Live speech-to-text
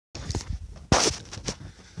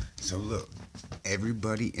So look,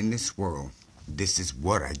 everybody in this world, this is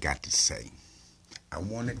what I got to say. I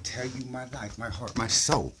want to tell you my life, my heart, my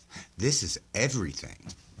soul. This is everything.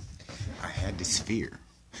 I had this fear.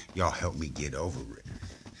 Y'all helped me get over it.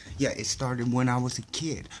 Yeah, it started when I was a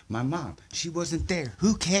kid. My mom, she wasn't there.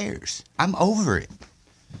 Who cares? I'm over it.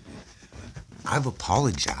 I've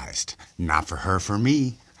apologized. Not for her, for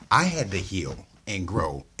me. I had to heal and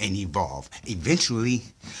grow and evolve. Eventually,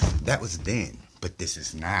 that was then, but this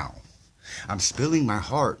is now. I'm spilling my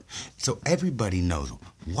heart so everybody knows,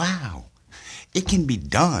 wow, it can be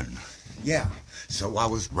done. Yeah, so I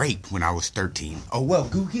was raped when I was 13. Oh, well,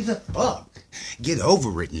 who gives a fuck? Get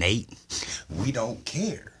over it, Nate. We don't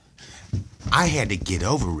care. I had to get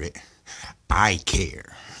over it. I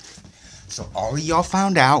care. So all of y'all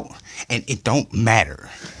found out, and it don't matter.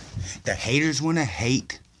 The haters want to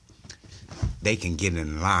hate. They can get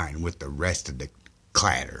in line with the rest of the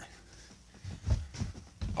clatter.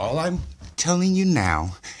 All I'm telling you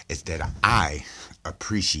now is that I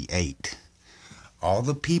appreciate all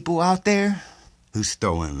the people out there who's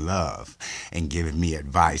stolen love and giving me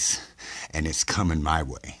advice, and it's coming my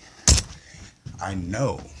way. I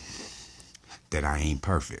know that I ain't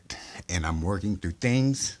perfect, and I'm working through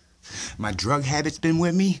things. My drug habit's been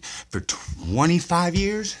with me for 25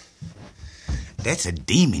 years. That's a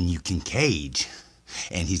demon you can cage,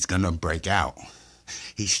 and he's gonna break out.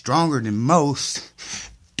 He's stronger than most.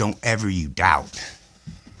 Don't ever you doubt.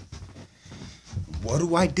 What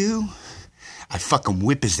do? I fucking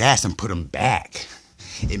whip his ass and put him back.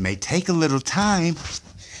 It may take a little time,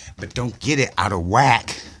 but don't get it out of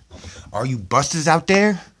whack. All you busters out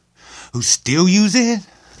there who still use it,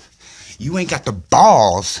 you ain't got the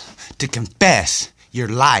balls to confess your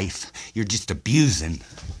life you're just abusing.